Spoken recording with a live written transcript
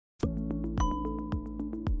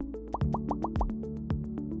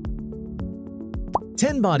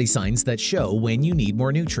10 body signs that show when you need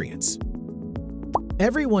more nutrients.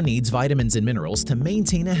 Everyone needs vitamins and minerals to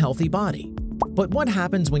maintain a healthy body. But what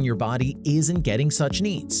happens when your body isn't getting such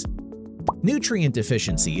needs? Nutrient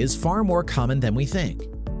deficiency is far more common than we think.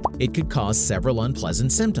 It could cause several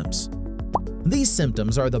unpleasant symptoms. These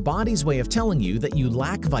symptoms are the body's way of telling you that you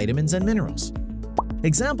lack vitamins and minerals.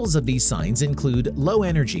 Examples of these signs include low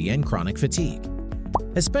energy and chronic fatigue.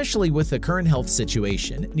 Especially with the current health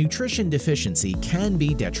situation, nutrition deficiency can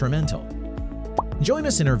be detrimental. Join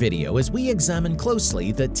us in our video as we examine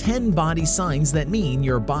closely the 10 body signs that mean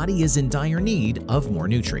your body is in dire need of more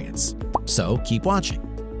nutrients. So keep watching.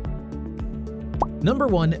 Number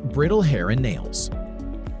 1. Brittle hair and nails.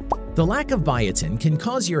 The lack of biotin can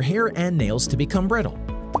cause your hair and nails to become brittle.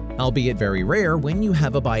 Albeit very rare, when you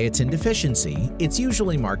have a biotin deficiency, it's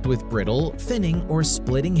usually marked with brittle, thinning, or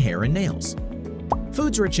splitting hair and nails.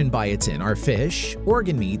 Foods rich in biotin are fish,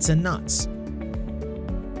 organ meats, and nuts.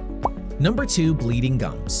 Number 2. Bleeding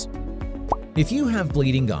gums. If you have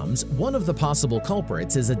bleeding gums, one of the possible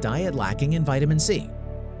culprits is a diet lacking in vitamin C.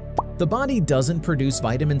 The body doesn't produce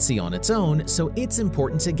vitamin C on its own, so it's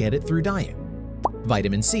important to get it through diet.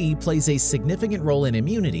 Vitamin C plays a significant role in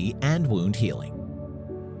immunity and wound healing.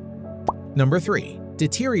 Number 3.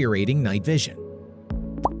 Deteriorating night vision.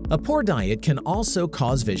 A poor diet can also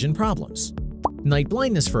cause vision problems. Night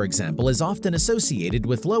blindness, for example, is often associated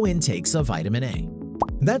with low intakes of vitamin A.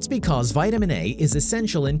 That's because vitamin A is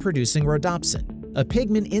essential in producing rhodopsin, a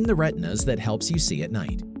pigment in the retinas that helps you see at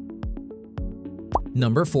night.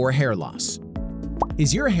 Number 4. Hair loss.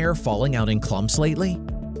 Is your hair falling out in clumps lately?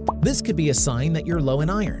 This could be a sign that you're low in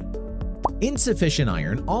iron. Insufficient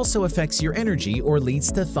iron also affects your energy or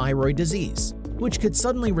leads to thyroid disease, which could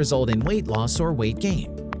suddenly result in weight loss or weight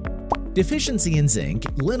gain. Deficiency in zinc,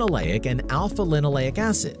 linoleic and alpha-linoleic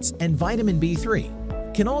acids, and vitamin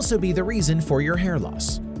B3 can also be the reason for your hair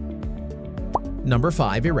loss. Number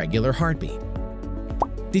 5. Irregular heartbeat.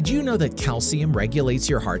 Did you know that calcium regulates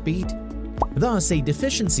your heartbeat? Thus, a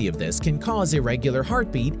deficiency of this can cause irregular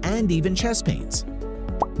heartbeat and even chest pains.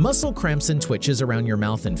 Muscle cramps and twitches around your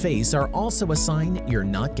mouth and face are also a sign you're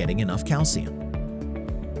not getting enough calcium.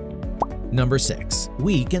 Number 6.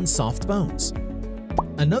 Weak and soft bones.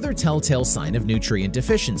 Another telltale sign of nutrient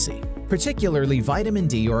deficiency, particularly vitamin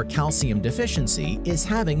D or calcium deficiency, is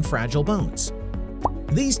having fragile bones.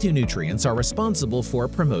 These two nutrients are responsible for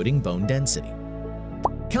promoting bone density.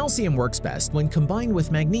 Calcium works best when combined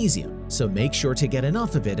with magnesium, so make sure to get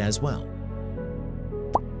enough of it as well.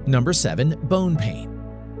 Number 7. Bone pain.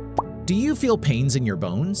 Do you feel pains in your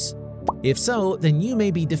bones? If so, then you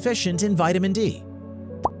may be deficient in vitamin D.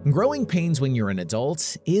 Growing pains when you're an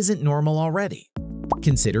adult isn't normal already.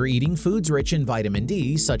 Consider eating foods rich in vitamin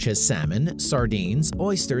D such as salmon, sardines,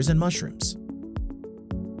 oysters, and mushrooms.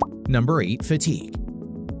 Number 8. Fatigue.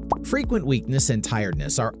 Frequent weakness and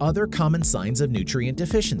tiredness are other common signs of nutrient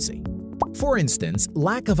deficiency. For instance,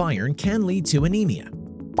 lack of iron can lead to anemia.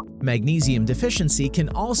 Magnesium deficiency can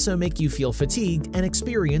also make you feel fatigued and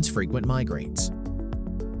experience frequent migraines.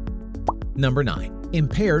 Number 9.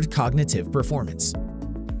 Impaired cognitive performance.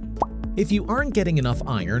 If you aren't getting enough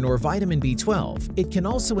iron or vitamin B12, it can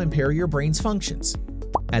also impair your brain's functions.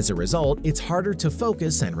 As a result, it's harder to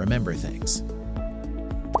focus and remember things.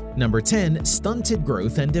 Number 10. Stunted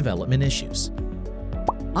growth and development issues.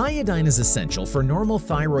 Iodine is essential for normal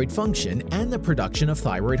thyroid function and the production of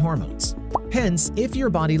thyroid hormones. Hence, if your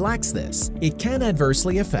body lacks this, it can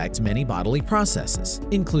adversely affect many bodily processes,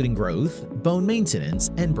 including growth, bone maintenance,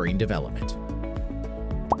 and brain development.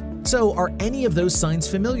 So, are any of those signs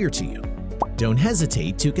familiar to you? Don't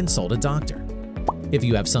hesitate to consult a doctor. If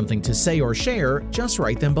you have something to say or share, just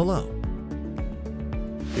write them below.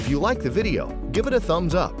 If you like the video, give it a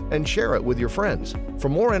thumbs up and share it with your friends. For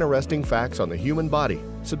more interesting facts on the human body,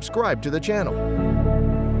 subscribe to the channel.